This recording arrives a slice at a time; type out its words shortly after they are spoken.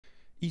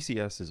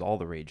ECS is all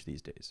the rage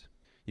these days.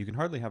 You can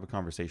hardly have a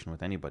conversation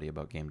with anybody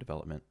about game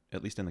development,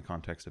 at least in the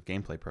context of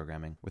gameplay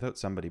programming, without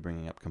somebody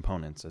bringing up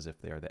components as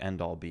if they are the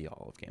end-all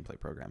be-all of gameplay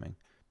programming.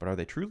 But are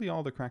they truly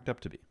all they're cracked up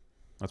to be?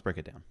 Let's break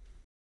it down.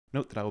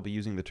 Note that I will be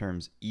using the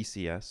terms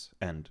ECS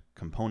and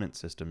component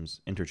systems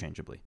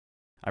interchangeably.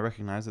 I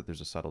recognize that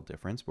there's a subtle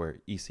difference where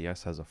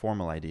ECS has a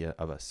formal idea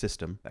of a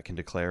system that can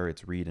declare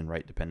its read and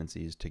write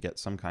dependencies to get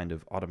some kind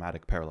of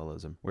automatic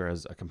parallelism,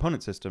 whereas a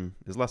component system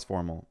is less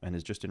formal and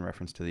is just in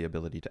reference to the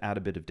ability to add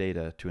a bit of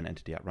data to an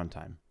entity at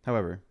runtime.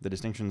 However, the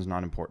distinction is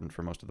not important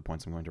for most of the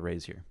points I'm going to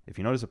raise here. If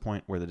you notice a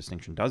point where the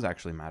distinction does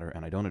actually matter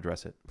and I don't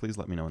address it, please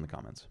let me know in the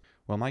comments.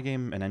 While my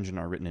game and engine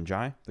are written in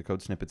Jai, the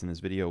code snippets in this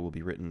video will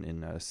be written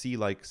in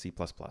C-like C++,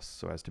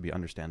 so as to be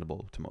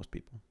understandable to most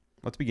people.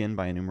 Let's begin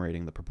by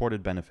enumerating the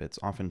purported benefits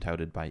often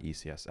touted by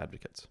ECS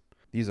advocates.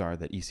 These are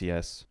that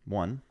ECS,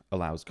 1,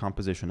 allows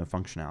composition of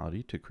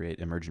functionality to create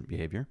emergent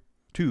behavior,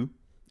 2,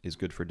 is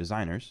good for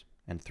designers,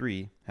 and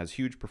 3, has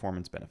huge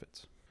performance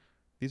benefits.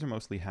 These are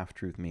mostly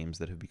half-truth memes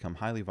that have become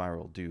highly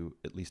viral due,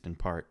 at least in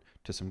part,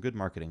 to some good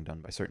marketing done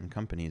by certain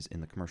companies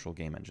in the commercial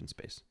game engine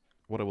space.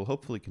 What I will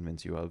hopefully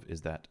convince you of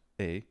is that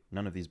A,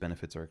 none of these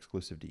benefits are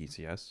exclusive to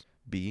ECS,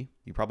 B,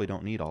 you probably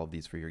don't need all of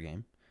these for your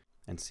game,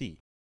 and C,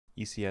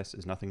 ECS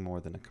is nothing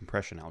more than a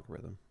compression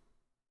algorithm.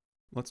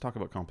 Let's talk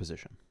about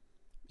composition.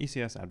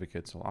 ECS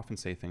advocates will often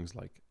say things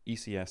like,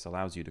 ECS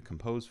allows you to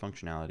compose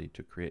functionality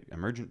to create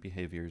emergent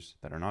behaviors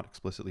that are not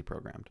explicitly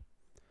programmed.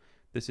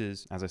 This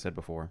is, as I said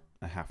before,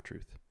 a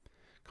half-truth.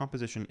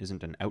 Composition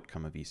isn't an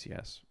outcome of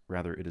ECS,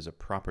 rather it is a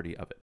property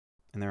of it.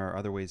 And there are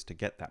other ways to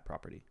get that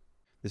property.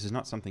 This is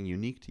not something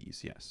unique to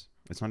ECS.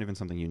 It's not even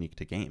something unique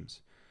to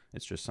games.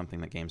 It's just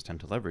something that games tend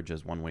to leverage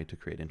as one way to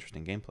create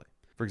interesting gameplay.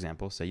 For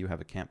example, say you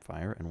have a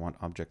campfire and want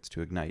objects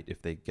to ignite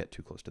if they get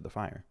too close to the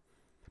fire.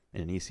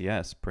 In an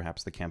ECS,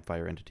 perhaps the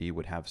campfire entity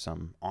would have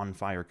some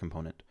on-fire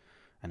component,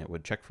 and it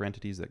would check for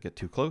entities that get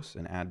too close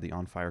and add the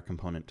on-fire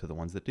component to the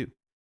ones that do.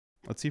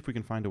 Let's see if we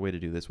can find a way to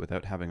do this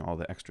without having all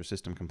the extra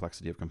system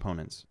complexity of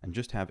components, and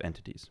just have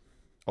entities.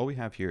 All we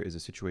have here is a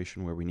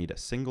situation where we need a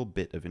single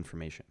bit of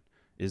information.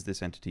 Is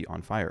this entity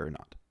on fire or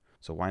not?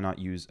 So why not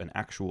use an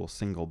actual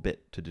single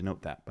bit to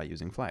denote that by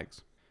using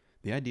flags?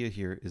 The idea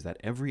here is that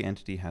every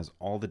entity has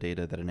all the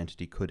data that an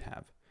entity could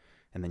have,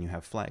 and then you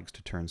have flags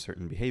to turn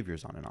certain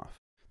behaviors on and off.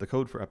 The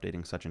code for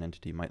updating such an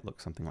entity might look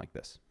something like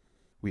this.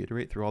 We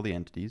iterate through all the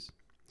entities,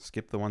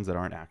 skip the ones that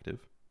aren't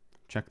active,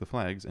 check the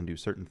flags, and do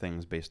certain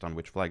things based on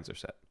which flags are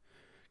set.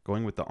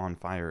 Going with the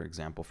on-fire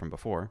example from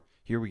before,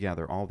 here we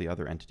gather all the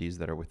other entities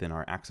that are within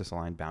our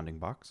axis-aligned bounding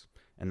box,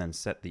 and then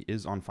set the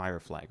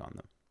isOnFire flag on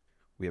them.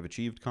 We have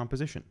achieved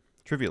composition,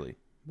 trivially,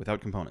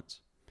 without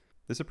components.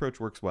 This approach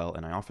works well,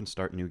 and I often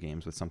start new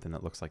games with something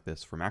that looks like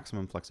this for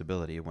maximum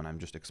flexibility when I'm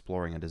just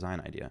exploring a design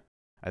idea.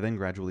 I then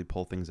gradually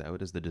pull things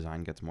out as the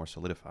design gets more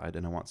solidified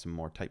and I want some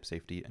more type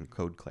safety and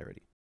code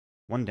clarity.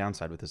 One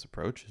downside with this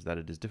approach is that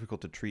it is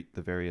difficult to treat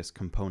the various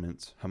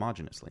components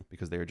homogeneously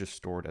because they are just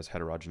stored as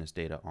heterogeneous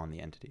data on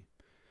the entity.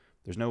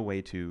 There's no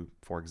way to,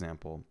 for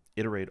example,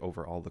 iterate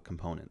over all the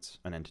components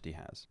an entity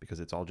has because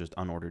it's all just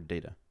unordered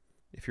data.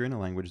 If you're in a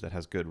language that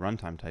has good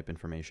runtime type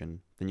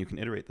information, then you can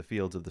iterate the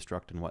fields of the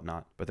struct and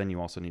whatnot, but then you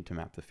also need to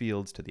map the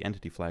fields to the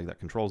entity flag that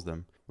controls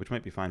them, which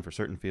might be fine for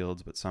certain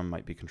fields, but some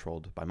might be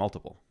controlled by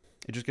multiple.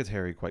 It just gets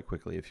hairy quite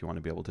quickly if you want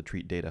to be able to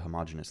treat data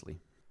homogeneously.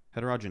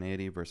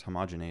 Heterogeneity versus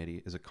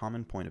homogeneity is a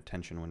common point of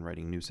tension when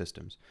writing new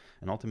systems,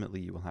 and ultimately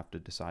you will have to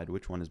decide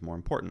which one is more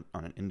important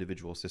on an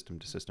individual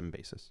system-to-system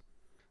basis.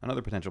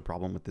 Another potential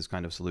problem with this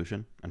kind of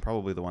solution, and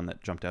probably the one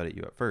that jumped out at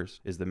you at first,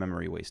 is the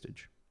memory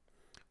wastage.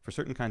 For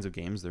certain kinds of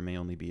games, there may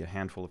only be a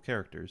handful of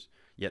characters,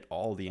 yet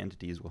all the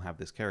entities will have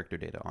this character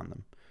data on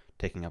them,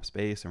 taking up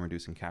space and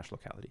reducing cache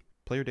locality.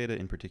 Player data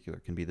in particular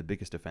can be the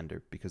biggest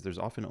offender because there's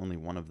often only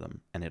one of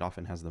them, and it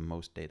often has the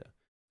most data.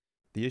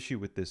 The issue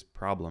with this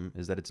problem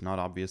is that it's not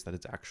obvious that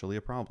it's actually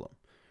a problem.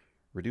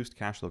 Reduced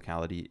cache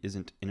locality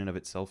isn't in and of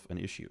itself an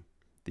issue.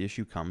 The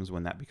issue comes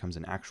when that becomes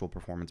an actual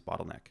performance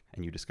bottleneck,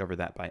 and you discover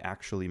that by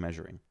actually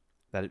measuring.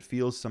 That it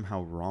feels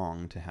somehow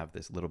wrong to have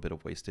this little bit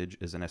of wastage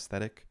is an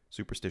aesthetic,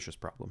 superstitious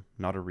problem,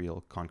 not a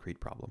real,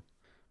 concrete problem.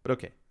 But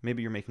okay,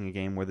 maybe you're making a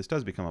game where this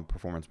does become a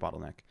performance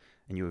bottleneck,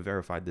 and you have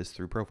verified this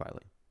through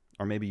profiling.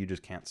 Or maybe you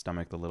just can't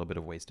stomach the little bit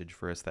of wastage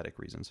for aesthetic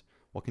reasons.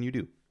 What can you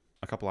do?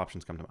 A couple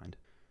options come to mind.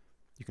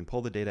 You can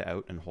pull the data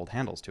out and hold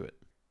handles to it.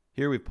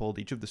 Here we've pulled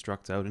each of the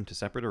structs out into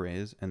separate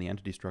arrays, and the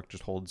entity struct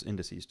just holds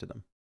indices to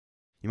them.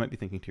 You might be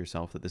thinking to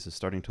yourself that this is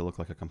starting to look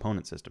like a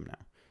component system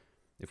now.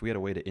 If we had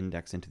a way to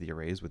index into the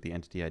arrays with the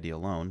entity ID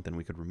alone, then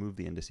we could remove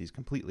the indices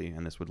completely,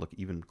 and this would look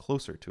even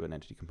closer to an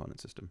entity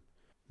component system.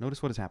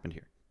 Notice what has happened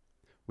here.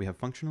 We have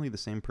functionally the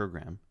same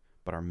program,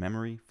 but our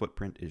memory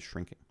footprint is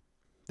shrinking.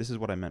 This is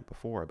what I meant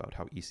before about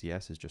how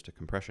ECS is just a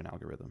compression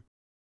algorithm.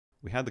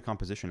 We had the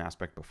composition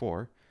aspect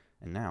before,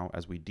 and now,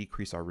 as we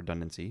decrease our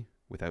redundancy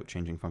without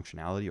changing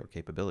functionality or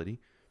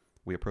capability,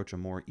 we approach a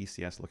more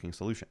ECS-looking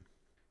solution.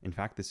 In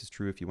fact, this is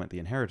true if you went the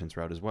inheritance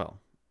route as well.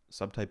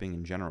 Subtyping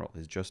in general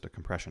is just a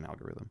compression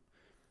algorithm.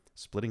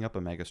 Splitting up a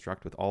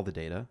megastruct with all the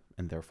data,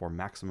 and therefore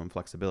maximum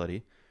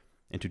flexibility,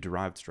 into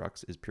derived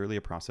structs is purely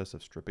a process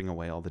of stripping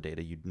away all the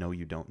data you know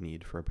you don't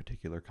need for a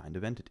particular kind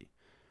of entity.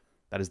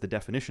 That is the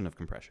definition of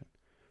compression,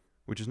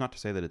 which is not to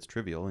say that it's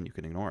trivial and you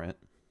can ignore it.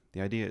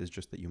 The idea is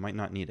just that you might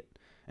not need it,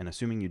 and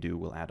assuming you do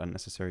will add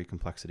unnecessary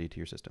complexity to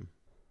your system.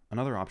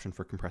 Another option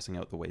for compressing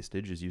out the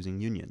wastage is using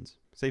unions.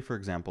 Say, for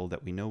example,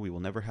 that we know we will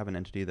never have an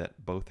entity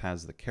that both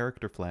has the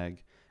character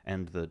flag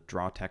and the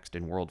draw text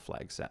in world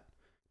flag set.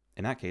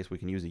 In that case, we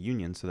can use a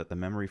union so that the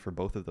memory for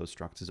both of those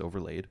structs is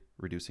overlaid,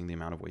 reducing the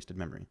amount of wasted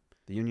memory.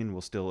 The union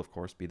will still, of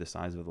course, be the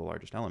size of the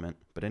largest element,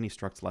 but any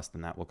structs less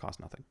than that will cost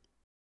nothing.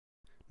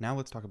 Now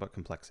let's talk about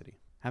complexity.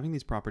 Having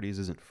these properties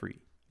isn't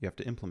free. You have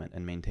to implement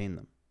and maintain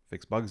them,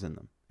 fix bugs in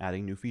them.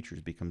 Adding new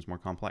features becomes more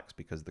complex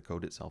because the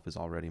code itself is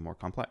already more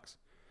complex.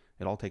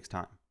 It all takes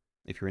time.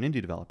 If you're an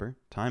indie developer,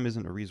 time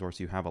isn't a resource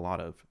you have a lot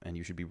of, and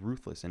you should be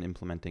ruthless in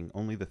implementing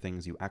only the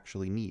things you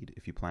actually need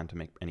if you plan to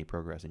make any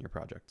progress in your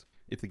project.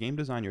 If the game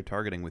design you're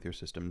targeting with your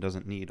system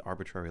doesn't need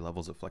arbitrary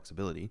levels of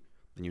flexibility,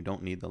 then you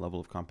don't need the level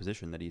of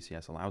composition that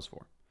ECS allows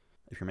for.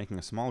 If you're making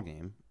a small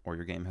game, or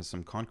your game has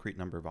some concrete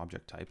number of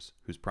object types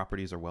whose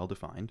properties are well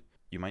defined,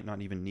 you might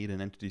not even need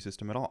an entity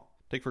system at all.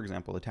 Take, for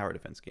example, a tower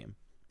defense game.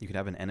 You could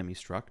have an enemy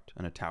struct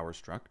and a tower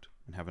struct,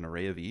 and have an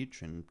array of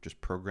each, and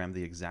just program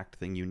the exact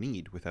thing you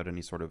need without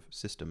any sort of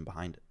system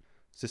behind it.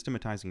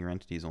 Systematizing your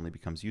entities only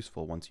becomes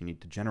useful once you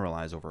need to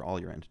generalize over all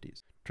your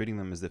entities, treating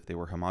them as if they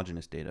were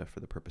homogeneous data for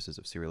the purposes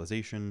of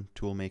serialization,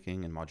 tool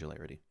making, and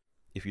modularity.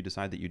 If you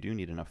decide that you do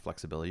need enough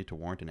flexibility to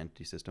warrant an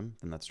entity system,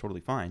 then that's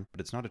totally fine,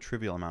 but it's not a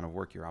trivial amount of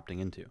work you're opting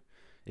into.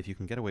 If you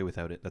can get away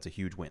without it, that's a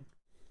huge win.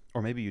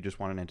 Or maybe you just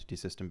want an entity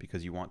system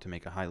because you want to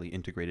make a highly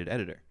integrated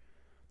editor.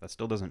 That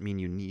still doesn't mean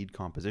you need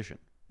composition.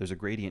 There's a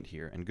gradient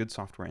here, and good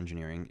software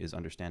engineering is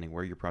understanding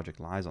where your project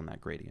lies on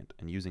that gradient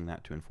and using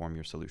that to inform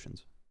your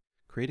solutions.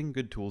 Creating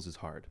good tools is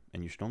hard,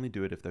 and you should only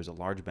do it if there's a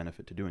large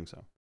benefit to doing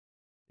so.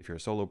 If you're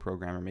a solo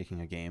programmer making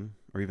a game,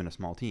 or even a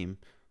small team,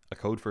 a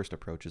code-first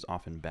approach is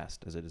often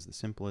best, as it is the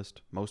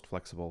simplest, most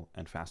flexible,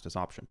 and fastest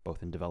option,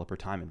 both in developer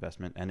time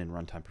investment and in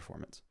runtime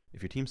performance.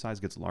 If your team size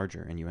gets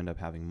larger and you end up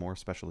having more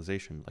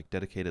specialization, like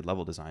dedicated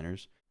level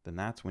designers, then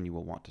that's when you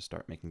will want to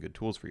start making good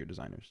tools for your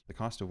designers. The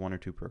cost of one or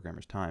two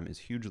programmers' time is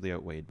hugely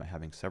outweighed by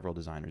having several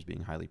designers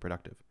being highly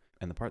productive.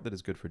 And the part that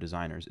is good for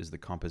designers is the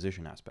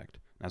composition aspect.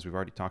 As we've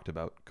already talked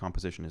about,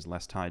 composition is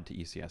less tied to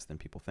ECS than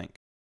people think.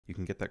 You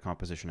can get that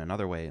composition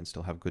another way and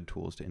still have good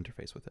tools to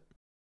interface with it.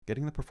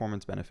 Getting the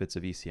performance benefits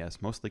of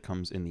ECS mostly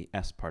comes in the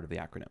S part of the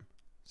acronym,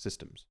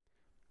 systems.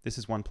 This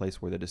is one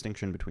place where the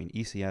distinction between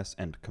ECS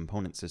and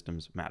component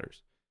systems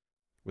matters.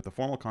 With the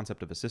formal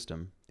concept of a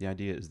system, the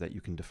idea is that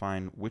you can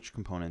define which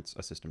components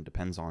a system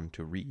depends on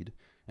to read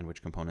and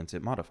which components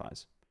it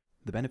modifies.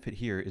 The benefit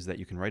here is that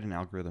you can write an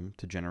algorithm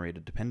to generate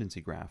a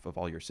dependency graph of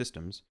all your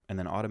systems and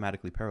then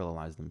automatically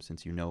parallelize them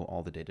since you know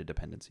all the data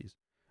dependencies.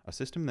 A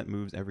system that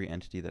moves every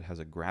entity that has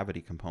a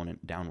gravity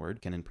component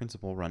downward can in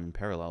principle run in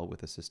parallel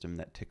with a system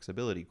that ticks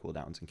ability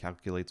cooldowns and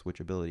calculates which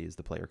abilities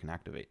the player can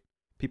activate.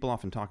 People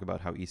often talk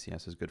about how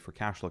ECS is good for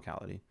cache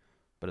locality,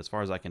 but as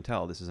far as I can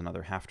tell, this is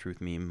another half-truth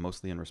meme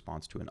mostly in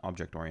response to an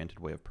object-oriented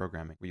way of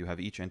programming, where you have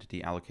each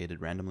entity allocated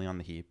randomly on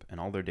the heap, and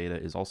all their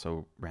data is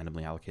also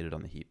randomly allocated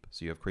on the heap,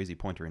 so you have crazy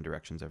pointer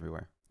indirections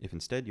everywhere. If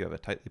instead you have a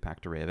tightly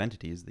packed array of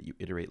entities that you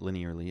iterate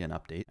linearly and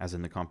update, as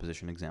in the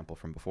composition example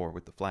from before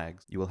with the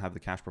flags, you will have the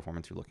cache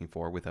performance you're looking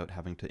for without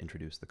having to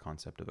introduce the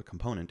concept of a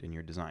component in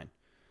your design.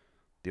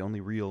 The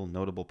only real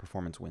notable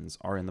performance wins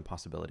are in the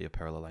possibility of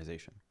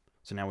parallelization.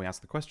 So now we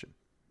ask the question,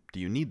 do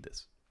you need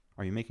this?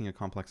 Are you making a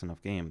complex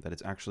enough game that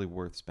it's actually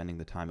worth spending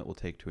the time it will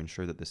take to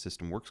ensure that the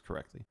system works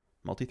correctly?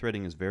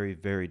 Multithreading is very,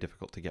 very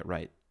difficult to get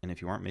right, and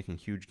if you aren't making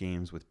huge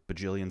games with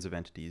bajillions of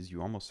entities,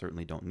 you almost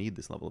certainly don't need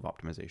this level of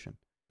optimization.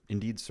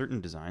 Indeed,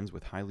 certain designs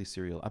with highly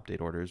serial update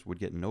orders would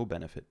get no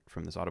benefit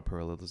from this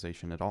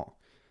auto-parallelization at all,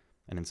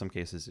 and in some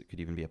cases it could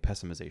even be a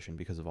pessimization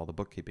because of all the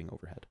bookkeeping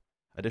overhead.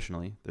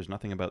 Additionally, there's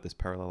nothing about this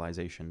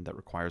parallelization that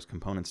requires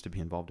components to be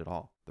involved at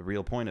all. The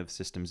real point of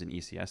systems in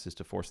ECS is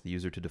to force the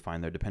user to define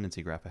their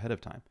dependency graph ahead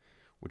of time,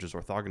 which is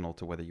orthogonal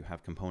to whether you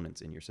have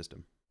components in your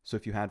system. So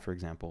if you had, for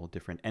example,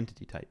 different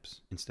entity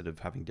types, instead of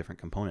having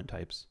different component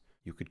types,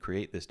 you could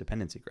create this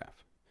dependency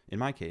graph. In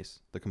my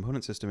case, the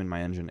component system in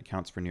my engine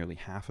accounts for nearly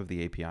half of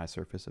the API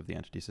surface of the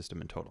entity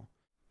system in total.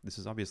 This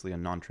is obviously a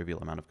non-trivial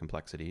amount of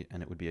complexity,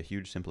 and it would be a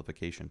huge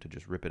simplification to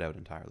just rip it out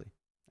entirely.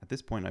 At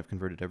this point, I've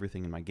converted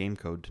everything in my game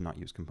code to not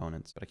use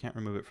components, but I can't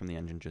remove it from the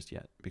engine just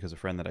yet, because a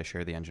friend that I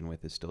share the engine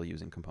with is still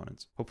using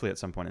components. Hopefully at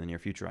some point in the near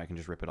future I can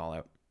just rip it all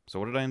out. So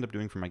what did I end up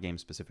doing for my game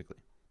specifically?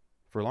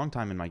 For a long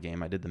time in my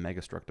game, I did the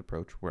megastruct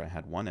approach, where I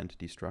had one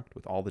entity struct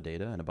with all the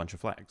data and a bunch of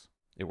flags.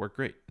 It worked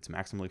great. It's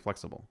maximally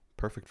flexible.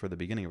 Perfect for the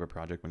beginning of a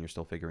project when you're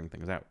still figuring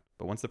things out.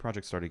 But once the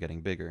project started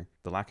getting bigger,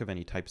 the lack of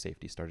any type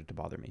safety started to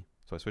bother me.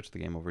 So I switched the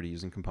game over to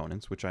using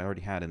components, which I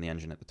already had in the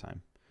engine at the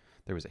time.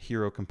 There was a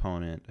hero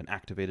component, an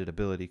activated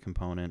ability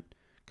component,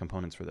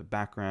 components for the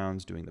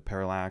backgrounds, doing the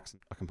parallax,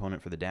 a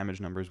component for the damage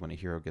numbers when a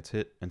hero gets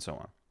hit, and so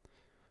on.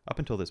 Up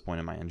until this point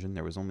in my engine,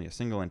 there was only a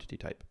single entity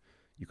type,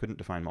 you couldn't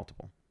define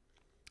multiple.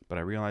 But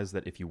I realized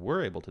that if you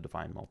were able to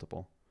define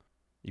multiple,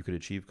 you could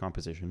achieve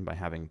composition by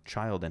having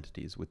child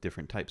entities with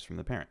different types from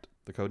the parent.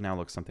 The code now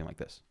looks something like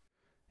this.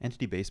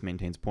 Entity base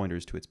maintains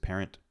pointers to its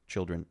parent,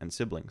 children, and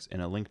siblings in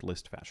a linked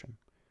list fashion.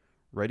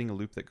 Writing a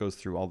loop that goes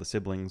through all the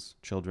siblings,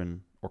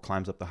 children, or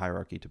climbs up the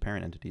hierarchy to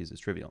parent entities is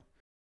trivial.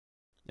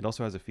 It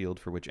also has a field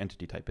for which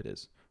entity type it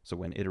is, so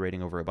when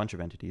iterating over a bunch of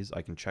entities,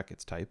 I can check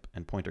its type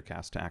and pointer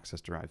cast to access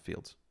derived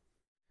fields.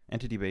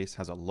 Entity base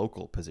has a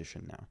local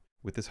position now.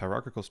 With this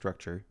hierarchical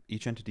structure,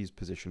 each entity's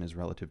position is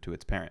relative to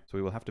its parent, so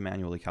we will have to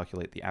manually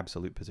calculate the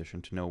absolute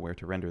position to know where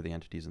to render the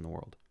entities in the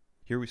world.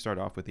 Here we start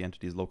off with the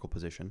entity's local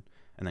position,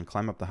 and then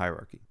climb up the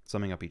hierarchy,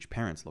 summing up each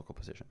parent's local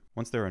position.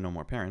 Once there are no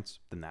more parents,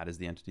 then that is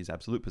the entity's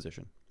absolute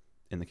position.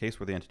 In the case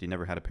where the entity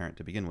never had a parent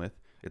to begin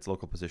with, its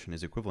local position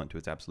is equivalent to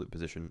its absolute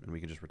position, and we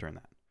can just return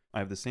that. I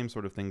have the same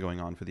sort of thing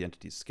going on for the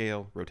entity's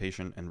scale,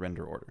 rotation, and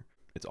render order.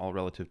 It's all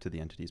relative to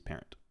the entity's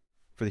parent.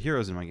 For the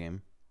heroes in my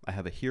game, I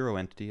have a hero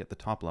entity at the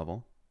top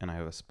level, and I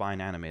have a spine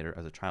animator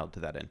as a child to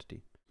that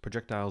entity.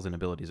 Projectiles and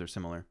abilities are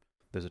similar.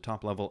 There's a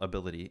top-level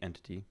ability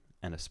entity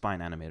and a spine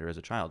animator as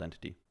a child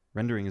entity.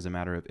 Rendering is a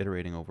matter of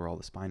iterating over all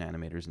the spine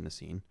animators in the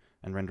scene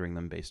and rendering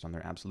them based on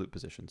their absolute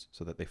positions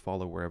so that they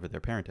follow wherever their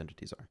parent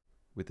entities are.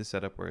 With this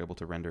setup, we're able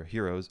to render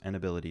heroes and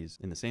abilities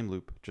in the same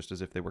loop just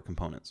as if they were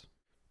components.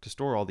 To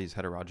store all these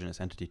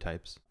heterogeneous entity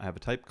types, I have a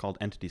type called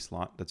entity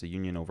slot that's a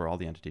union over all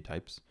the entity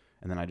types,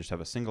 and then I just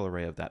have a single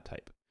array of that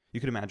type. You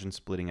could imagine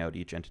splitting out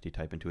each entity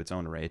type into its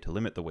own array to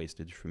limit the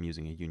wastage from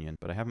using a union,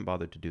 but I haven't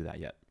bothered to do that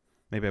yet.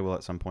 Maybe I will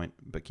at some point,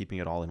 but keeping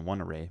it all in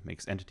one array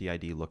makes entity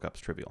ID lookups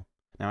trivial.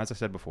 Now, as I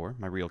said before,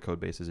 my real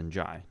codebase is in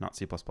Jai, not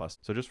C++,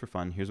 so just for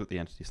fun, here's what the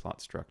entity slot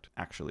struct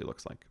actually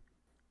looks like.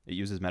 It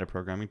uses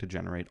metaprogramming to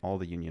generate all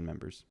the union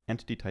members.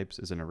 Entity types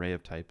is an array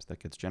of types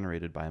that gets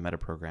generated by a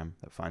metaprogram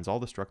that finds all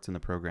the structs in the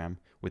program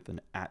with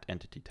an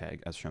 @entity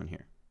tag as shown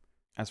here.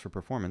 As for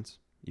performance,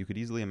 you could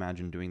easily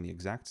imagine doing the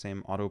exact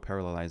same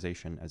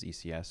auto-parallelization as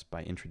ECS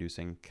by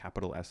introducing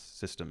S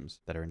systems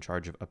that are in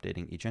charge of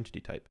updating each entity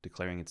type,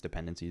 declaring its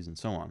dependencies, and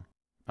so on.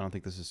 I don't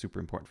think this is super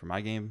important for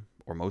my game,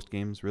 or most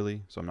games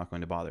really, so I'm not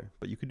going to bother,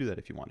 but you could do that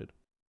if you wanted.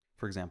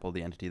 For example,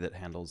 the entity that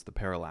handles the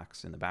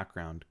parallax in the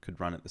background could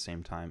run at the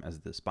same time as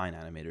the spine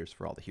animators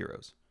for all the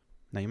heroes.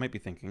 Now you might be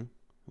thinking,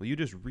 well, you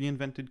just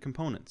reinvented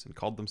components and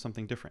called them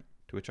something different,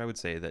 to which I would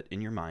say that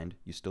in your mind,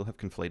 you still have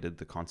conflated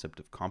the concept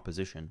of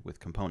composition with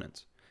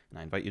components, and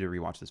I invite you to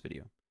rewatch this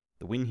video.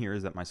 The win here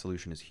is that my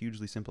solution is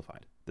hugely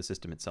simplified. The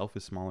system itself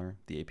is smaller,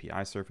 the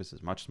API surface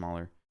is much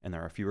smaller, and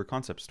there are fewer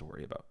concepts to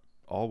worry about,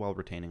 all while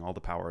retaining all the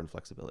power and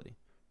flexibility.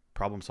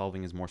 Problem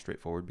solving is more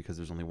straightforward because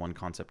there's only one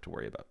concept to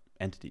worry about: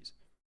 entities.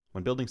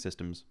 When building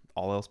systems,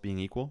 all else being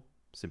equal,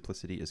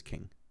 simplicity is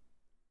king.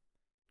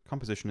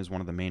 Composition is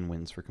one of the main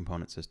wins for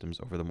component systems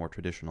over the more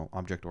traditional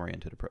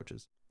object-oriented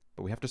approaches.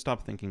 But we have to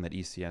stop thinking that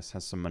ECS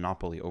has some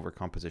monopoly over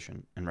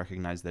composition and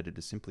recognize that it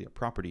is simply a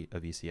property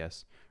of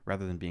ECS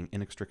rather than being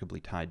inextricably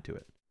tied to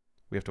it.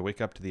 We have to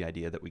wake up to the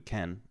idea that we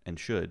can, and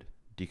should,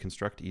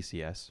 deconstruct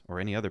ECS,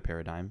 or any other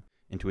paradigm,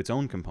 into its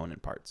own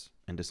component parts,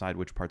 and decide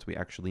which parts we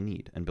actually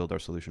need and build our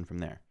solution from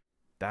there.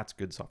 That's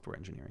good software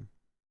engineering.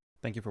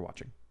 Thank you for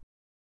watching.